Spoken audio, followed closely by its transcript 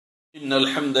إن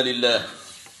الحمد لله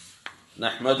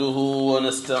نحمده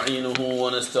ونستعينه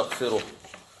ونستغفره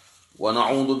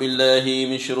ونعوذ بالله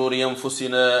من شرور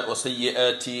أنفسنا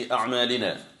وسيئات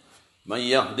أعمالنا من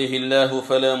يهده الله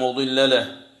فلا مضل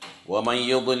له ومن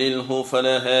يضلله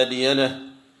فلا هادي له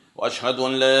وأشهد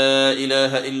أن لا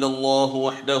إله إلا الله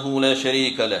وحده لا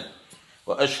شريك له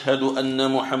وأشهد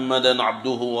أن محمدا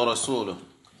عبده ورسوله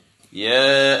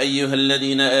يا أيها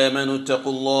الذين آمنوا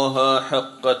اتقوا الله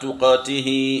حق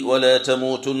تقاته ولا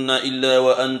تموتن إلا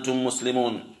وأنتم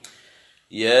مسلمون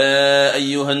يا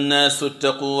أيها الناس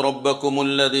اتقوا ربكم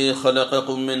الذي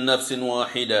خلقكم من نفس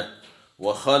واحدة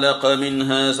وخلق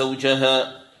منها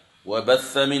زوجها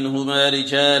وبث منهما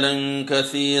رجالا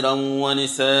كثيرا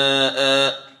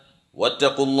ونساء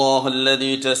واتقوا الله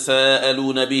الذي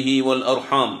تساءلون به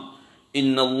والأرحام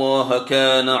إن الله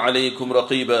كان عليكم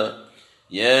رقيبا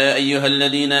يا أيها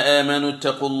الذين آمنوا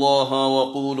اتقوا الله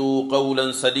وقولوا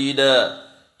قولا سديدا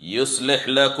يصلح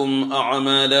لكم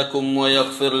أعمالكم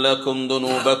ويغفر لكم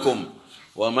ذنوبكم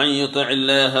ومن يطع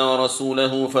الله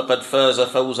ورسوله فقد فاز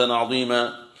فوزا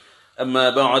عظيما أما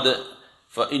بعد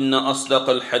فإن أصدق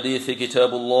الحديث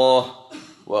كتاب الله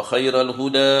وخير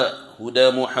الهدى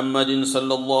هدى محمد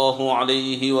صلى الله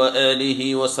عليه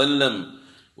وآله وسلم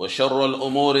وشر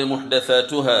الأمور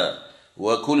محدثاتها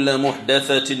وكل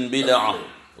محدثة بدعة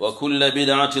وكل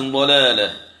بدعة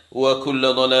ضلالة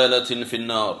وكل ضلالة في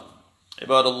النار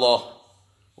عباد الله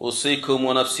أوصيكم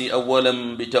ونفسي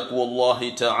أولا بتقوى الله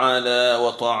تعالى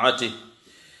وطاعته.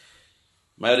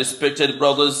 My respected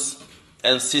brothers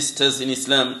and sisters in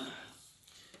Islam,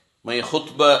 my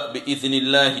khutbah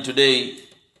bi'idhnillah today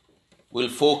will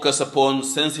focus upon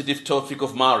sensitive topic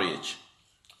of marriage,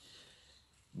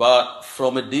 but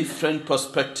from a different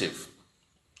perspective.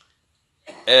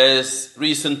 As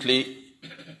recently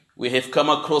we have come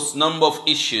across number of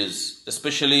issues,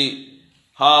 especially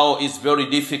how it's very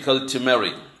difficult to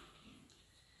marry.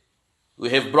 We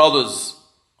have brothers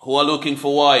who are looking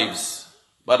for wives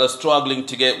but are struggling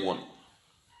to get one.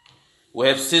 We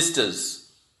have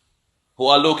sisters who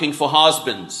are looking for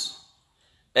husbands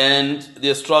and they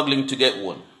are struggling to get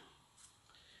one.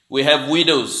 We have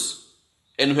widows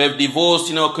and who have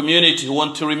divorced in our community who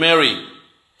want to remarry,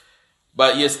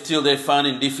 but yet still they find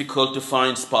it difficult to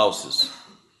find spouses.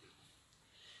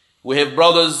 We have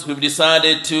brothers who've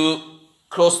decided to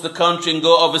cross the country and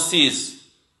go overseas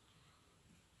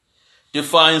to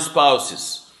find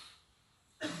spouses.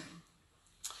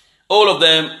 All of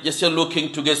them just are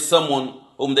looking to get someone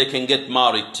whom they can get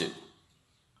married to.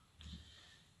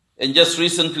 And just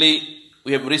recently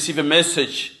we have received a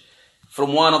message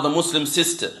from one of the Muslim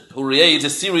sisters who raised a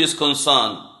serious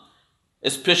concern,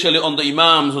 especially on the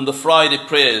imams on the Friday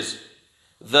prayers,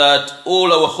 that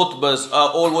all our khutbahs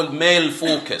are all male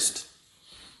focused.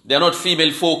 They are not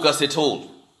female focused at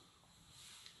all.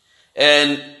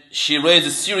 And she raised a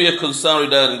serious concern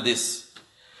regarding this.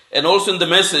 And also in the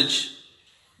message,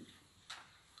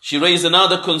 she raised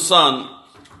another concern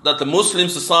that the Muslim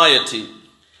society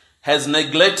has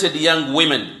neglected young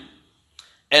women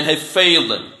and have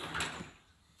failed them.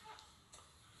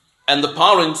 And the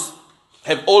parents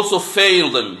have also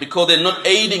failed them because they're not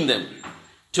aiding them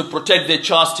to protect their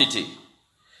chastity.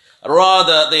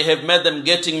 Rather, they have made them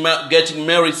getting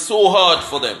married so hard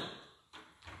for them.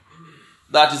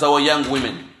 That is our young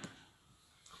women.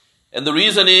 And the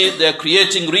reason is they're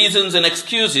creating reasons and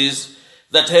excuses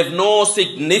that have no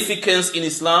significance in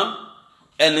Islam,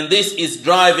 and this is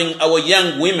driving our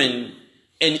young women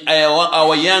and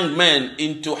our young men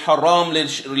into haram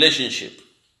relationship.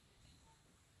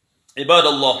 Ibad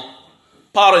Allah,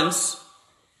 parents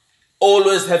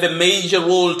always have a major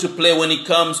role to play when it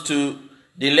comes to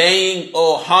delaying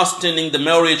or hastening the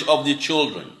marriage of the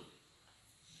children.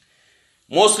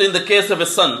 Mostly in the case of a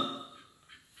son,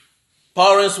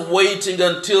 parents waiting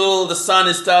until the son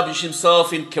establishes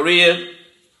himself in career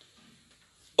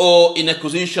or in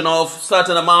acquisition of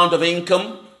certain amount of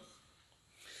income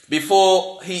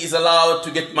before he is allowed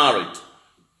to get married.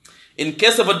 In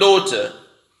case of a daughter,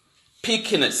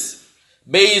 pickiness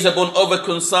based upon over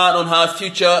concern on her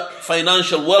future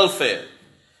financial welfare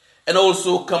and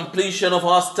also completion of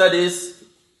her studies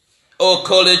or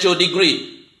college or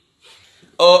degree.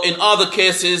 Or in other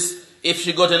cases, if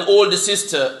she got an older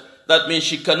sister, that means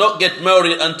she cannot get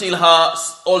married until her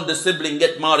older sibling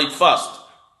get married first.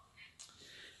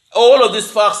 All of these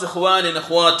facts, ikhwan and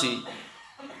akhwati,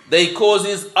 they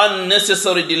causes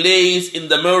unnecessary delays in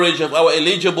the marriage of our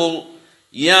eligible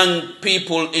young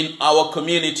people in our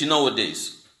community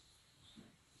nowadays.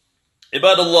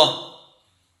 Ibad Allah,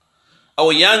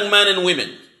 our young men and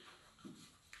women,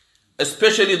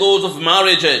 especially those of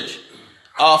marriage age,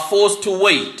 are forced to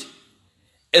wait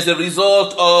as a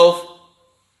result of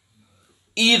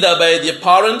either by their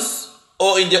parents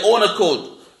or in their own accord,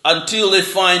 until they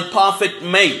find perfect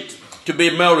mate to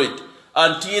be married,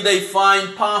 until they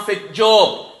find perfect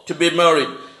job to be married,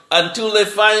 until they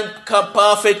find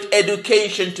perfect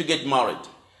education to get married.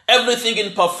 Everything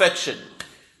in perfection,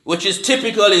 which is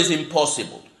typical, is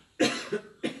impossible.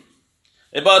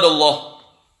 About Allah,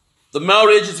 the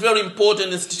marriage is a very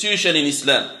important institution in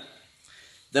Islam.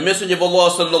 The Messenger of Allah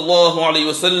sallallahu alayhi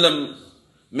wa sallam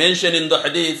mentioned in the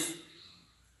hadith,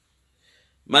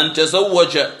 "Man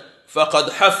tazawwaja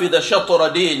faqad hafidha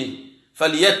shatra dini,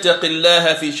 falyattaqi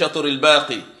Allah fi shatr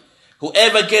al-baqi."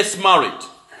 Whoever gets married,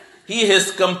 he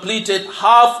has completed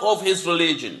half of his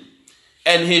religion,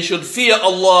 and he should fear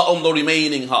Allah on the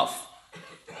remaining half.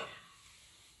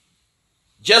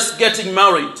 Just getting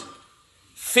married,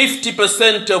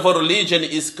 50% of our religion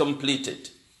is completed.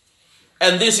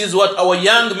 And this is what our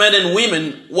young men and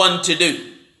women want to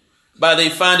do, but they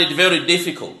find it very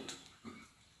difficult.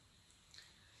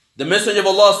 The Messenger of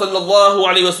Allah sallallahu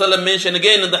alayhi wa sallam mentioned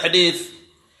again in the hadith,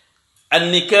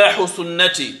 "An-nikahu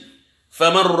sunnati,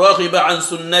 faman raghiba an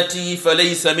sunnati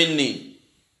falaysa minni,"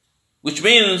 which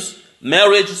means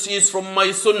marriage is from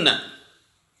my sunnah,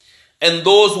 and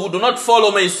those who do not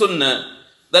follow my sunnah,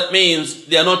 that means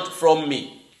they are not from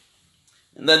me.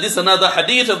 And then this is another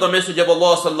hadith of the Message of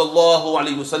Allah sallallahu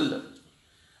alayhi wa sallam.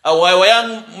 Our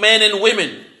young men and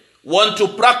women want to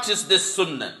practice this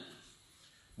sunnah,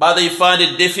 but they find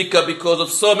it difficult because of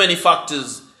so many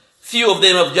factors. Few of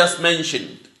them I've just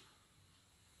mentioned.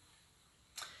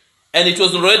 And it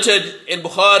was narrated in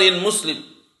Bukhari and Muslim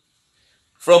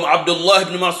from Abdullah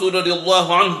ibn Mas'ud radiallahu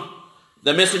anhu.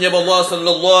 The Messenger of Allah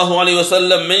sallallahu alayhi wa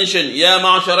sallam mentioned, "Ya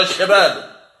ma'ashar al-shabab,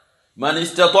 man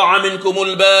istata'a minkum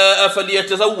al-ba'a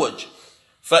falyatazawwaj,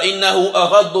 فإنه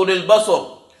أغض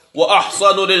للبصر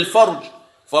وأحصن للفرج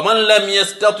فمن لم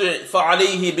يستطع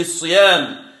فعليه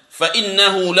بالصيام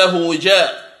فإنه له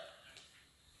وجاء."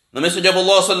 The Messenger of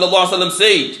Allah sallallahu alaihi wasallam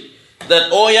said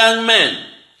that, "O young man,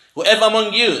 whoever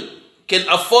among you can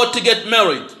afford to get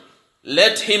married,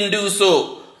 let him do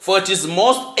so, for it is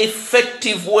most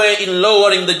effective way in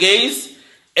lowering the gaze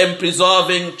and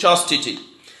preserving chastity.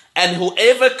 And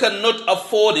whoever cannot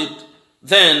afford it,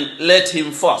 then let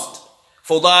him fast,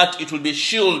 for that it will be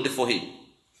shield for him,"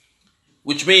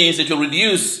 which means it will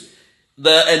reduce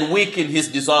and weaken his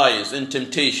desires and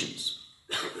temptations.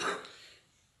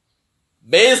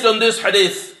 Based on this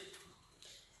hadith,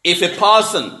 if a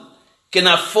person can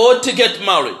afford to get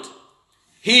married,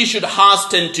 he should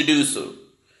hasten to do so,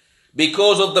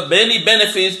 because of the many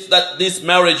benefits that this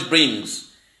marriage brings.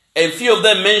 A few of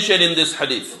them mentioned in this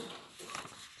hadith.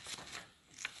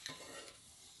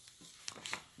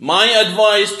 My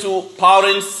advice to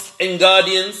parents and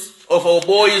guardians of our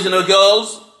boys and our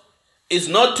girls is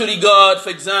not to regard, for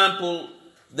example,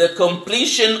 the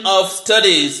completion of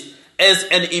studies as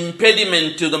an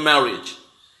impediment to the marriage.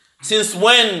 Since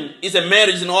when is a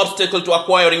marriage an obstacle to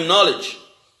acquiring knowledge?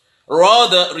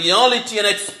 Rather, reality and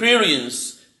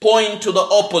experience point to the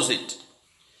opposite,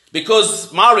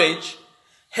 because marriage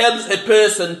helps a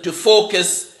person to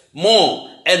focus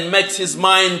more and makes his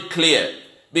mind clear,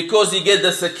 because he gets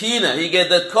the sakina, he gets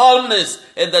the calmness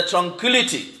and the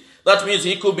tranquility. That means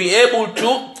he could be able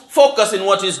to focus in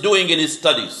what he's doing in his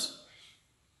studies.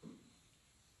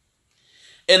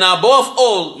 And above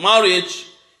all, marriage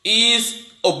is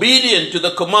obedient to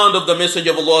the command of the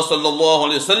Messenger of Allah sallallahu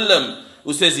alaihi wasallam,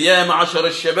 who says, "Ya ma'ashar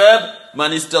al-shabab,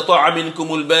 man istata'a minkum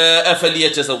al-ba'a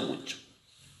falyatazawwaj."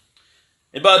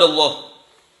 Ibad Allah,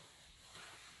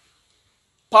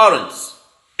 parents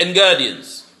and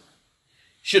guardians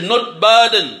should not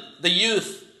burden the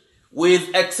youth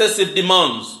with excessive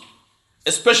demands,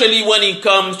 especially when it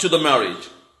comes to the marriage.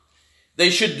 They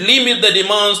should limit the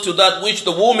demands to that which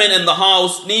the woman in the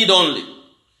house need only.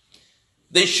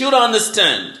 They should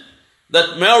understand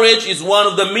that marriage is one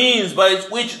of the means by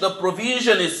which the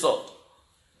provision is sought.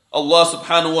 Allah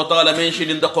subhanahu wa ta'ala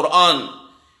mentioned in the Quran,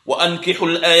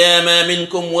 وَأَنْكِحُوا الْأَيَامَ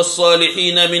مِنْكُمْ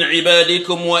وَالصَّالِحِينَ مِنْ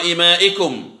عِبَادِكُمْ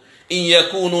وَإِمَائِكُمْ إِنْ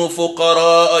يَكُونُوا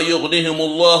فُقَرَاءَ يُغْنِهِمُ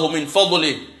اللَّهُ مِنْ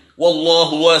فَضْلِهِ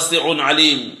وَاللَّهُ وَاسِعٌ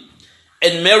عَلِيمٌ.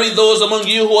 And marry those among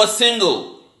you who are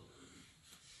single.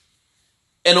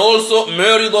 And also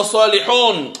marry the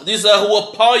salihun. These are who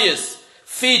are pious,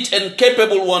 fit and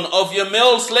capable one of your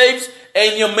male slaves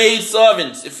and your maid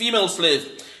servants, female slaves.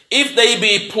 If they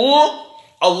be poor,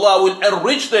 Allah will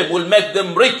enrich them, will make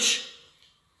them rich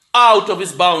out of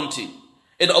His bounty.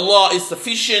 And Allah is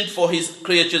sufficient for His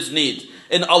creatures' need.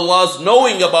 And Allah is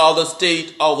knowing about the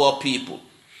state of our people.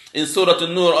 In Surah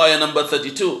An-Nur, ayah number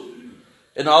 32.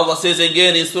 And Allah says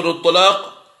again in Surah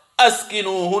Talaq,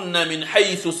 أَسْكِنُوهُنَّ مِنْ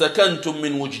حَيْثُ سَكَنْتُم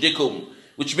مِّنْ وُجْدِكُمْ,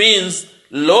 which means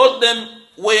load them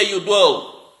where you dwell.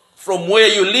 From where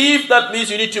you live, that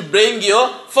means you need to bring your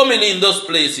family in those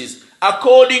places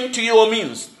according to your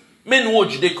means. مِنْ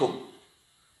وُجْدِكُمْ,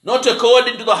 not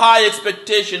according to the high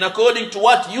expectation, according to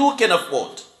what you can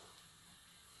afford.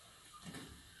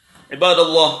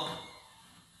 Ibadallah,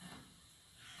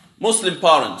 Muslim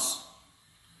parents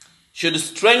should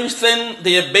strengthen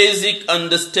their basic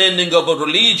understanding of a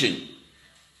religion,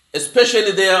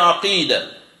 especially their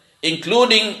aqeedah,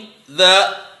 including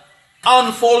the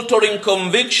unfaltering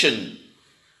conviction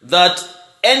that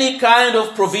any kind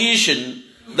of provision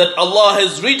that Allah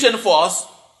has written for us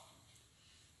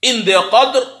in their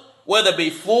qadr, whether be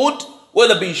food,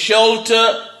 whether be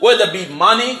shelter, whether be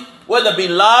money, whether be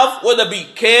love, whether be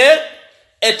care,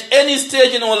 at any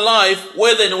stage in our life,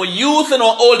 whether in our youth and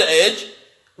our old age,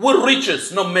 will reach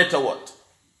us no matter what.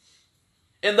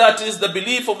 And that is the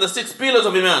belief of the 6 pillars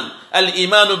of Iman.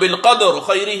 Al-imanu bil-qadr,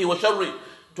 khayrihi wa sharri.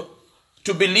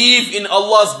 To believe in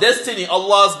Allah's destiny,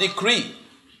 Allah's decree.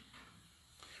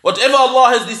 Whatever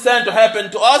Allah has decided to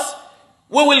happen to us,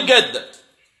 we will get that.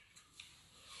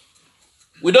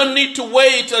 We don't need to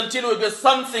wait until we get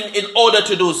something in order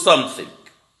to do something.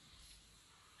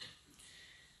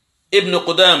 Ibn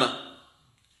Qudama,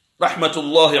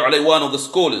 rahmatullahi alayhi, one of the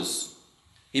scholars,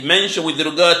 he mentioned with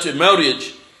regard to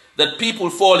marriage that people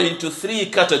fall into 3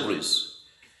 categories.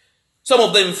 Some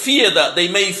of them fear that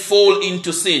they may fall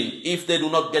into sin if they do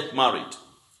not get married.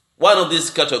 One of these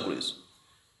categories.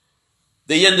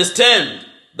 They understand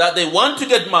that they want to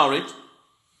get married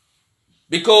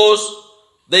because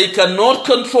they cannot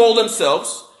control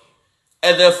themselves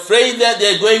and they're afraid that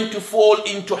they're going to fall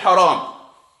into haram.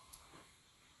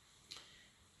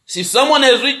 See, someone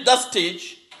has reached that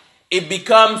stage, it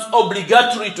becomes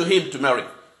obligatory to him to marry.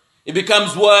 It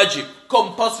becomes wajib,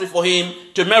 compulsory for him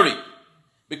to marry.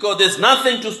 Because there's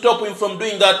nothing to stop him from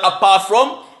doing that apart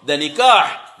from the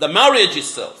nikah, the marriage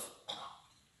itself.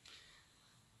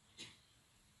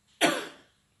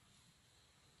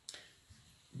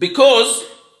 Because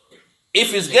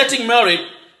if he's getting married,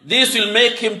 this will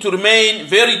make him to remain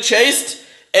very chaste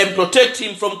and protect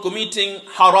him from committing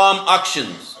haram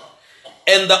actions.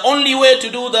 And the only way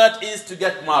to do that is to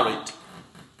get married.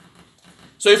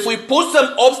 So if we put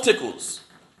some obstacles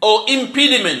or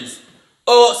impediments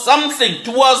or something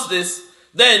towards this,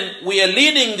 then we are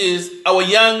leading our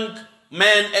young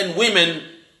men and women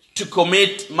to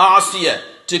commit ma'asiyah,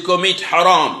 to commit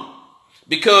haram.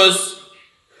 Because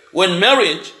when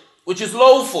marriage, which is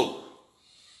lawful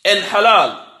and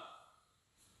halal,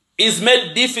 is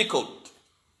made difficult,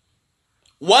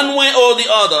 one way or the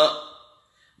other,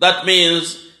 that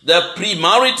means the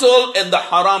premarital and the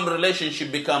haram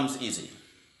relationship becomes easy.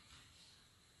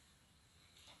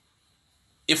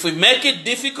 If we make it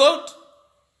difficult,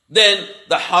 then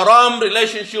the haram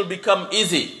relationship will become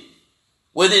easy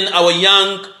within our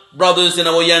young brothers and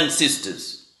our young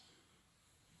sisters.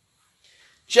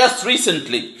 Just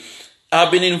recently,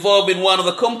 I've been involved in one of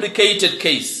the complicated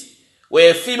cases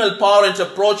where a female parent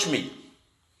approached me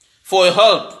for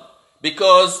help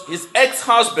because his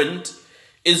ex-husband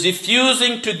is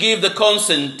refusing to give the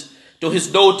consent to his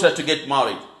daughter to get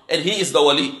married. And he is the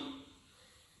wali.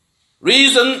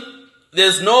 Reason,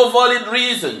 there's no valid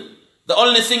reason. The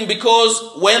only thing, because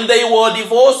when they were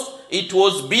divorced, it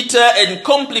was bitter and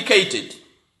complicated.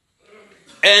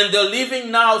 And they're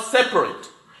living now separate.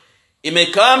 It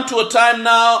may come to a time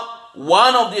now,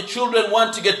 one of the children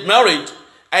want to get married,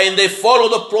 and they follow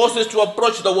the process to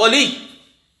approach the wali.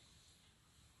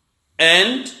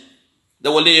 And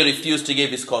the wali refused to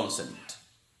give his consent.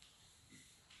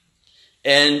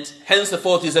 And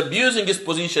henceforth he's abusing his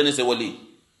position as a wali.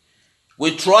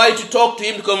 We try to talk to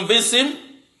him to convince him.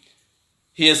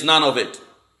 He has none of it.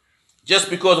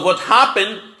 Just because of what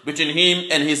happened between him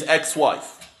and his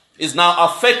ex-wife is now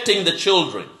affecting the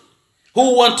children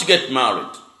who want to get married.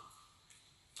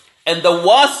 And the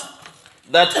worst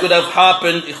that could have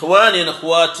happened, ikhwani and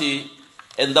akhwati,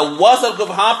 and the worst that could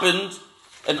have happened,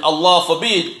 and Allah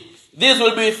forbid, these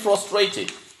will be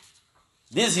frustrated.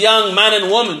 This young man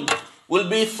and woman will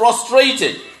be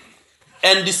frustrated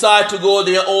and decide to go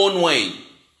their own way.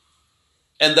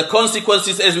 And the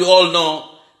consequences, as we all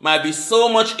know, might be so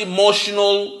much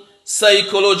emotional,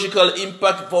 psychological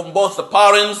impact from both the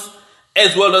parents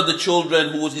as well as the children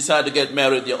who decide to get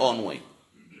married their own way.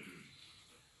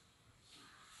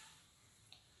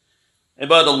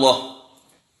 Ibadallah,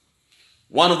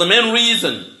 one of the main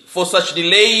reasons for such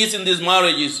delays in these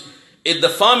marriages is the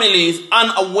family's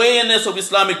unawareness of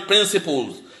Islamic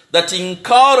principles that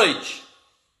encourage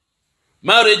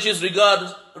marriages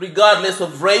regardless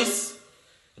of race,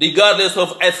 regardless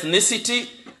of ethnicity,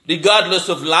 regardless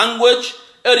of language,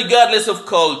 or regardless of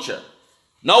culture.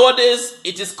 Nowadays,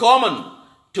 it is common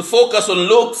to focus on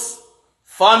looks,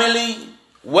 family,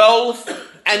 wealth,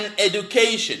 and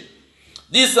education.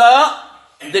 These are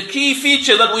the key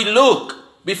features that we look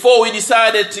before we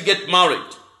decided to get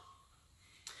married.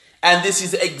 And this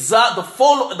is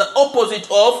the opposite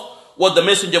of what the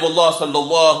Messenger of Allah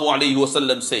sallallahu alayhi wa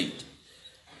sallam said.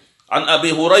 عن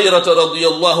أبي هريرة رضي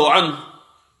الله عنه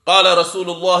قال رسول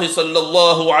الله صلى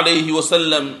الله عليه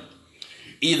وسلم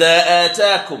إذا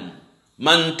آتاكم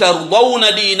من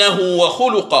ترضون دينه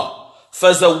وخلقه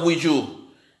فزوجوه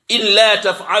إلا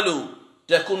تفعلوا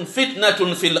تكن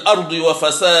فتنة في الأرض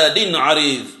وفساد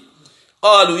عريض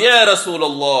قالوا يا رسول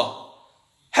الله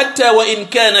حتى وإن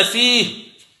كان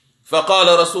فيه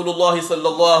فقال رسول الله صلى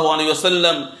الله عليه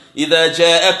وسلم إذا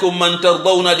جاءكم من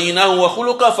ترضون دينه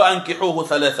وخلقه فأنكحوه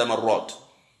 3 مرات.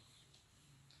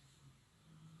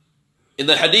 In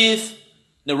the hadith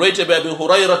narrated by Abu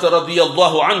Hurairah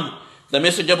radiyallahu anhu, the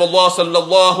Messenger of Allah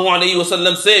sallallahu alayhi wa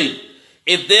sallam said,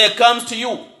 if there comes to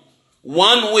you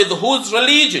one with whose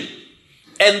religion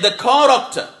and the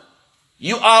character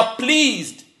you are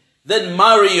pleased, then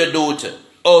marry your daughter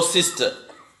or sister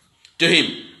to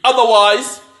him.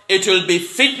 Otherwise, it will be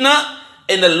fitna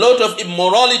and a lot of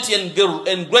immorality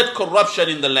and great corruption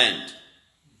in the land.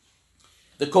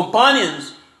 The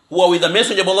companions who were with the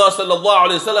Messenger of Allah sallallahu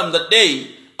alayhi wa sallam that day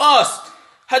asked,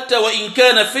 Hatta wa in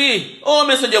kana fih, O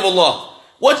Messenger of Allah,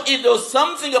 what if there was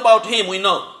something about him we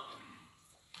know?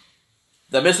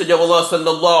 The Messenger of Allah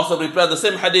sallallahu alayhi wa sallam replied the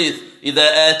same hadith,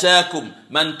 إِذَا آتَاكُمْ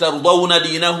مَنْ تَرْضَوْنَ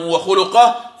دِينَهُ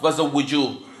وَخُلُقَهُ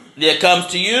فَزَوِّجُوهُ. There comes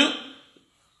to you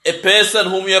a person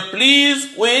whom you are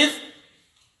pleased with,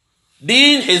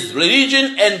 deen, his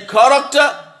religion and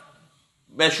character,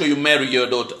 make sure you marry your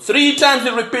daughter. 3 times he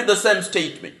repeat the same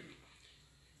statement.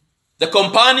 The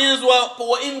companions were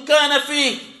وَإِنْ كَانَ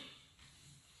فِيهِ.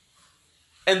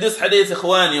 And this hadith,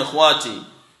 ikhwani, akhwati,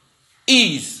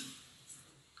 is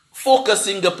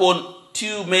focusing upon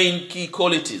 2 main key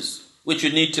qualities which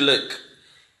you need to look: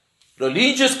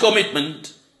 religious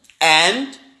commitment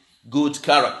and good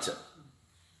character.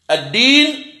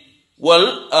 Ad-deen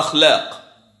wal akhlaq.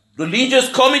 Religious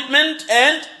commitment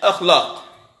and akhlaq.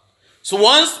 So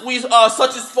once we are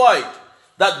satisfied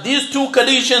that these 2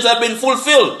 conditions have been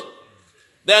fulfilled,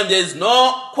 then there is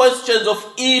no questions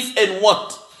of if and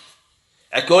what,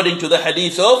 according to the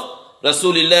hadith of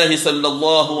Rasulullah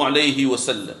sallallahu alayhi wa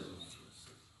sallam.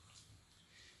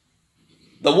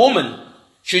 The woman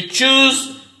should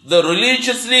choose the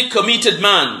religiously committed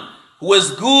man who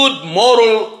has good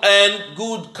moral and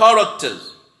good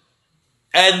characters.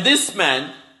 And this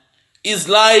man is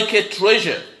like a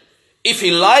treasure. If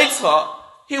he likes her,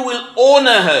 he will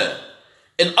honor her.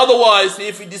 And otherwise,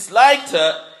 if he disliked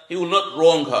her, he will not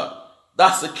wrong her.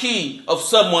 That's the key of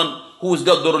someone who's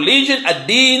got the religion, a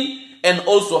deen, and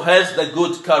also has the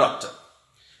good character.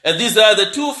 And these are the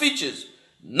 2 features.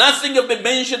 Nothing has been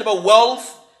mentioned about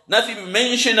wealth, nothing been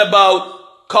mentioned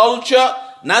about culture,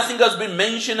 nothing has been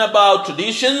mentioned about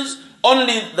traditions,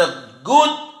 only the good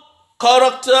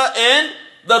character and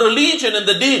the religion and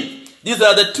the deen. These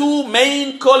are the 2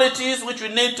 main qualities which we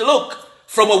need to look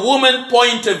from a woman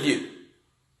point of view.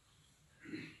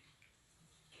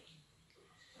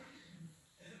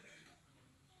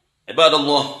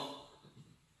 Ibadallah,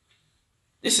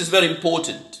 this is very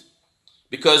important,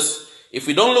 because if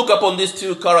we don't look upon these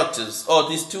 2 characters or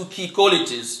these 2 key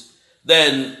qualities,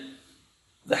 then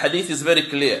the hadith is very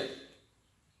clear.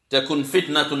 تَكُنْ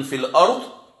فِتْنَةٌ فِي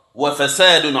الْأَرْضِ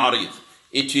وَفَسَادٌ عَرِيضٌ.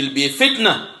 It will be a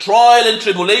fitna, trial and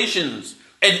tribulations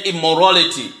and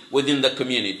immorality within the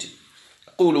community.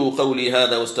 قولوا قولي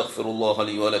هذا واستغفر الله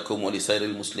لي ولكم ولسائر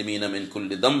المسلمين من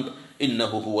كل ذنب إنه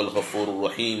هو الغفور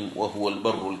الرحيم وهو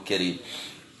البر الكريم.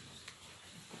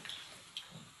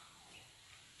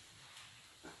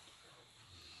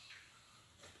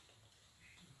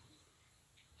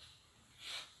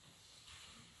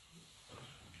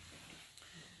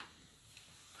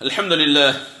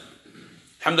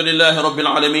 الحمد لله رب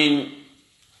العالمين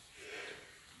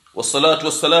والصلاة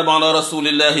والسلام على رسول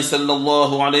الله صلى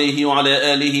الله عليه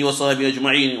وعلى آله وصحبه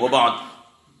أجمعين وبعد.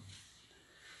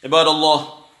 About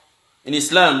Allah, in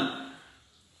Islam,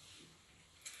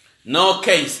 no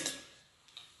caste,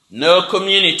 no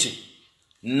community,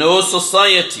 no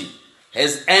society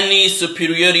has any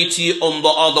superiority on the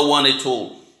other one at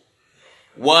all.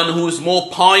 One who is more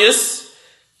pious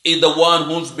is the one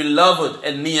who is beloved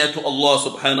and near to Allah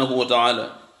subhanahu wa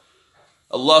ta'ala.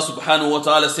 Allah subhanahu wa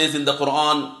ta'ala says in the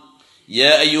Quran,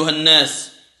 يا أيها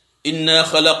الناس إنا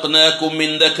خلقناكم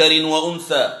من ذكر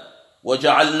وأنثى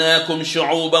وَجَعَلْنَاكُمْ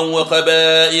شُعُوبًا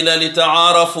وَقَبَائِلَ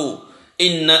لِتَعَارَفُوا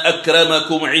إِنَّ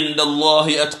أَكْرَمَكُمْ عِنْدَ اللَّهِ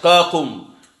أَتْقَاكُمْ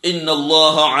إِنَّ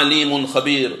اللَّهَ عَلِيمٌ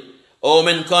خَبِيرٌ. O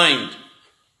mankind,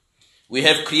 we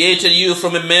have created you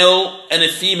from a male and a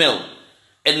female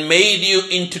and made you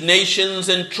into nations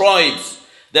and tribes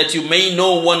that you may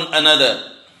know one another.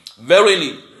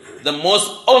 Verily, the most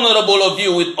honorable of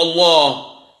you with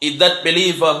Allah is that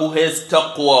believer who has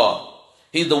taqwa.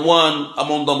 He is the one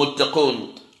among the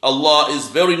muttaqun. Allah is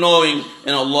very knowing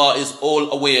and Allah is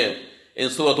all aware. In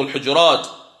Surah Al-Hujurat,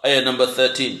 ayah number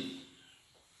 13.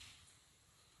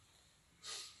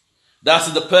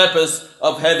 That's the purpose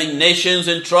of having nations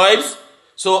and tribes,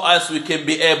 so as we can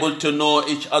be able to know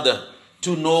each other,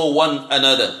 to know one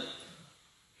another.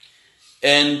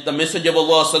 And the Messenger of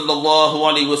Allah sallallahu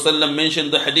alaihi wasallam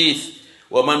mentioned the hadith,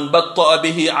 وَمَنْ بَطَّأَ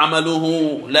بِهِ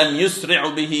عَمَلُهُ لَمْ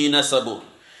يُسْرِعُ بِهِ نَسَبُهُ.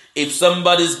 If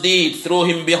somebody's deed threw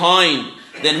him behind,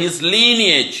 then his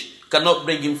lineage cannot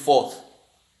bring him forth.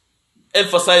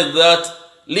 Emphasize that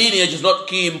lineage is not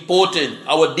key important.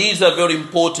 Our deeds are very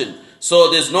important.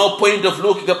 So there's no point of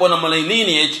looking upon our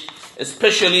lineage,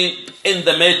 especially in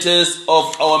the matters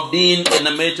of our deen and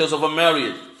the matters of our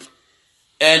marriage.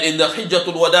 And in the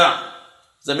Hijjatul Wada',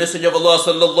 the Messenger of Allah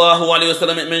sallallahu alayhi wa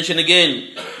sallam mentioned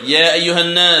again, يَا أَيُّهَا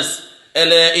النَّاسِ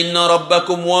أَلَا إِنَّ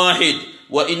رَبَّكُمْ وَاحِدٌ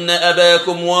وَإِنَّ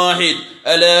أَبَاكُمْ وَاحِدٌ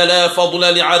أَلَا لَا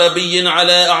فَضْلَ لِعَرَبِيٍّ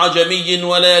عَلَى أَعْجَمِيٍّ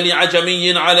وَلَا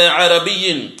لِعَجَمِيٍّ عَلَى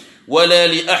عَرَبِيٍّ وَلَا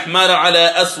لِأَحْمَرَ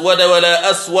عَلَى أَسْوَدَ وَلَا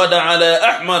أَسْوَدَ عَلَى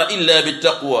أَحْمَرَ إِلَّا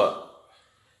بِالتَّقْوَى.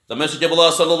 The Messenger of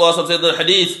Allah sallallahu alayhi wa sallam said in the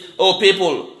hadith, O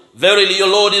people, verily your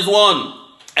Lord is one,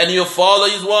 and your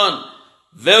Father is one.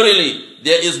 Verily,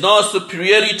 there is no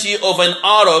superiority of an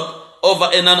Arab over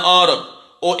a non-Arab,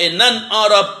 or a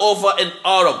non-Arab over an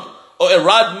Arab, or a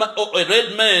red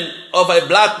man over a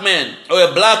black man, or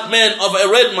a black man over a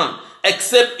red man,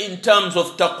 except in terms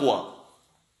of taqwa.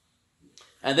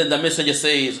 And then the Messenger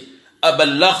says,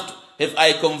 أَبَلَّغْتُ, if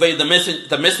I convey the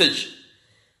message.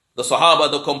 The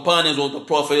Sahaba, the companions of the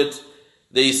Prophet,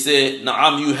 they say,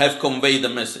 Na'am, you have conveyed the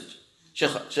message.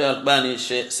 Shaykh Albani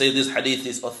say this hadith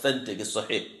is authentic, it's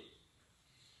sahih.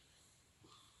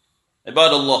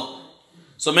 Ibad Allah.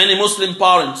 So many Muslim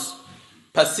parents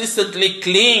persistently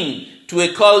cling to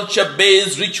a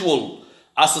culture-based ritual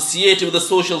associated with the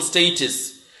social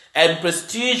status and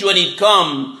prestige when it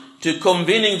comes to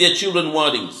convening their children's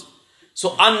weddings.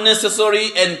 So unnecessary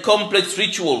and complex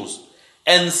rituals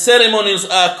and ceremonies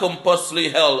are compulsorily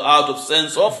held out of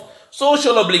sense of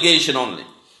social obligation only.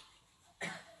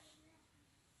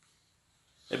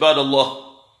 Ibad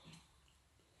Allah,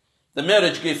 the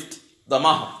marriage gift, the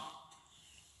mahr,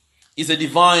 is a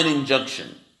divine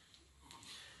injunction.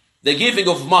 The giving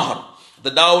of mahr, the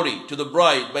dowry to the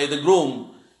bride by the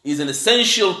groom, is an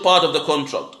essential part of the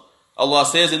contract. Allah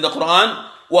says in the Quran,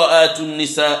 وَآتُوا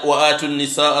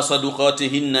النِّسَاءَ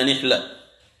صَدُقَاتِهِنَّ نِحْلًا.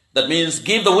 That means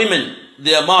give the women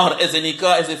their mahr as a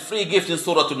nikah, as a free gift in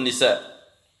Surah An-Nisa.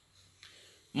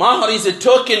 Mahr is a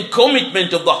token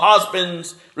commitment of the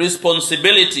husband's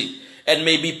responsibility and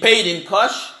may be paid in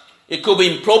cash, it could be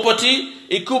in property,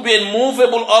 it could be a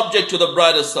movable object to the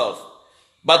bride herself.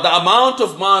 But the amount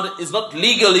of mahr is not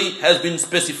legally has been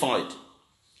specified.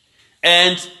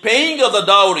 And paying of the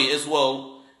dowry as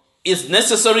well is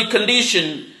necessary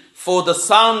condition for the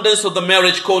soundness of the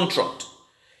marriage contract.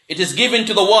 It is given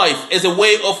to the wife as a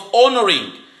way of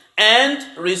honoring and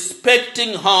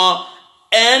respecting her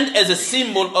and as a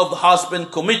symbol of the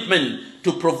husband's commitment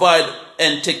to provide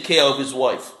and take care of his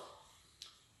wife.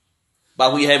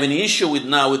 But we have an issue with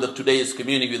today's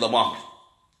community with the mahr.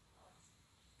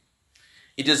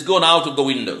 It has gone out of the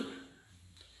window.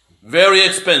 Very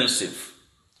expensive.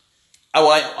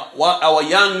 Our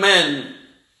young men,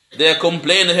 they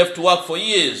complain they have to work for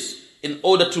years in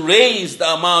order to raise the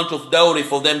amount of dowry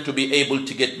for them to be able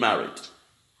to get married.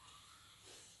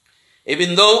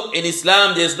 Even though in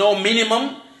Islam there is no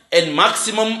minimum and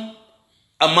maximum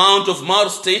amount of mahr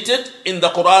stated in the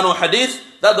Quran or Hadith,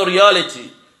 that's the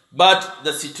reality. But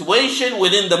the situation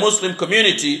within the Muslim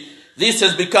community, this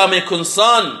has become a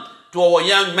concern to our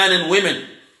young men and women.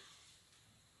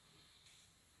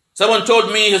 Someone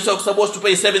told me he's supposed to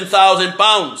pay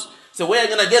 £7,000. So where are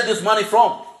you going to get this money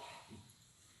from?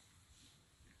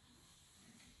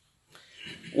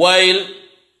 While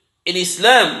in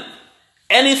Islam,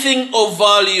 anything of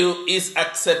value is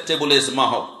acceptable as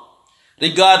mahr,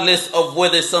 regardless of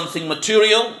whether something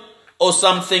material or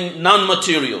something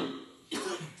non-material.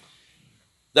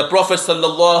 The Prophet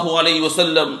sallallahu alaihi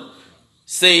wasallam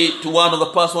said to one of the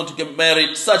person to get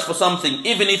married, search for something,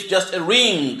 even if just a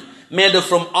ring made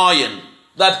from iron.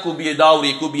 That could be a dowry,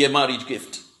 it could be a marriage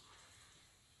gift.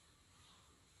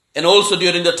 And also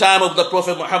during the time of the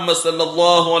Prophet Muhammad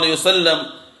sallallahu alaihi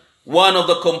wasallam, one of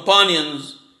the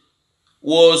companions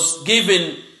was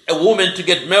given a woman to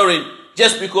get married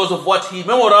just because of what he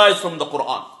memorized from the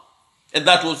Quran. And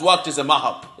that was what is a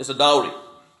mahar, is a dowry.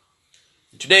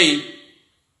 Today,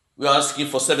 we are asking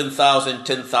for 7,000,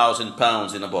 10,000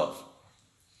 pounds and above.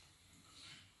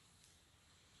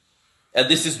 And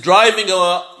this is driving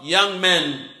our young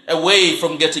men away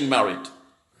from getting married.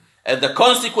 And the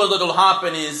consequence that will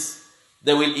happen is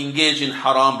they will engage in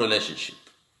haram relationship.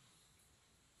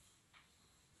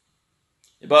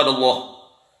 Ibad Allah,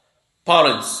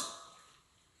 parents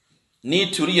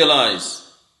need to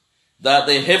realize that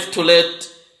they have to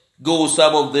let go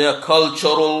some of their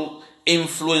cultural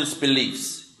influence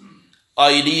beliefs,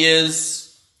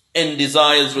 ideas, and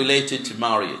desires related to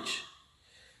marriage.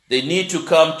 They need to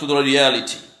come to the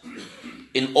reality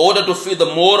in order to feel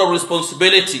the moral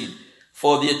responsibility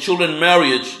for their children's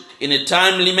marriage in a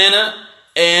timely manner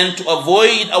and to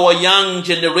avoid our young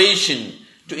generation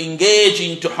to engage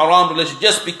into haram relationship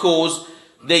just because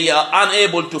they are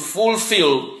unable to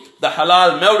fulfill the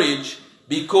halal marriage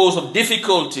because of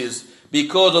difficulties,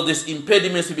 because of these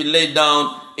impediments to be laid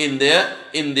down in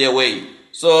their way.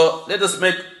 So let us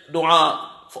make dua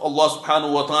for Allah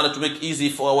subhanahu wa ta'ala to make easy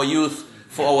for our youth,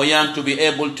 for our young to be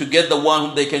able to get the one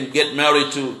whom they can get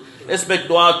married to. Let's make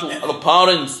dua to our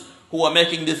parents who are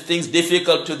making these things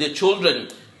difficult to their children.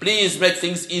 Please make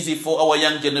things easy for our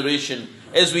young generation.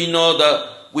 As we know that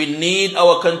we need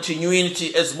our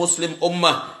continuity as Muslim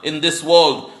Ummah in this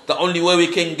world. The only way we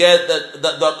can get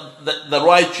the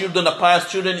right children, the pious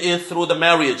children, is through the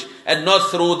marriage and not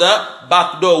through the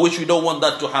back door, which we don't want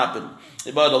that to happen.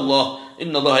 عباد الله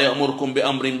إن الله يأمركم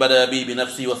بأمر بدأ به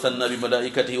بنفسه وثنى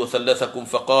بملائكته وثلثكم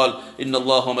فقال إن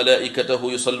الله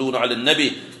وملائكته يصلون على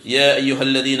النبي يا أيها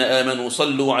الذين آمنوا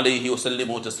صلوا عليه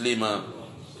وسلموا تسليما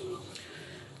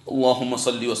اللهم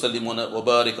صل وسلم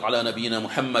وبارك على نبينا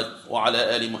محمد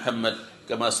وعلى آل محمد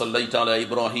كما صليت على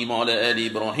إبراهيم وعلى آل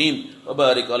إبراهيم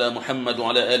وبارك على محمد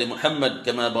وعلى آل محمد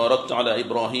كما باركت على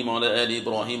إبراهيم وعلى آل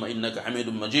إبراهيم إنك حميد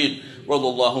مجيد رضي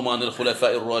اللهم عن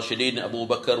الخلفاء الراشدين أبو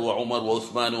بكر وعمر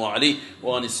وعثمان وعلي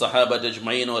وعن الصحابة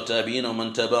أجمعين وتابعين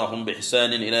ومن تبعهم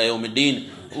بإحسان إلى يوم الدين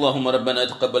اللهم ربنا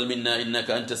تقبل منا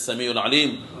إنك أنت السميع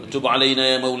العليم وتب علينا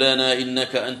يا مولانا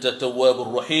إنك أنت التواب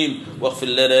الرحيم واغفر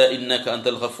لنا إنك أنت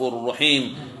الغفور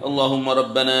الرحيم اللهم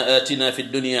ربنا آتنا في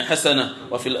الدنيا حسنة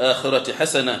وفي الآخرة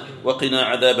حسنة وقنا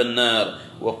عذاب النار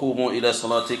وقوموا إلى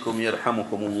صلاتكم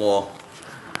يرحمكم الله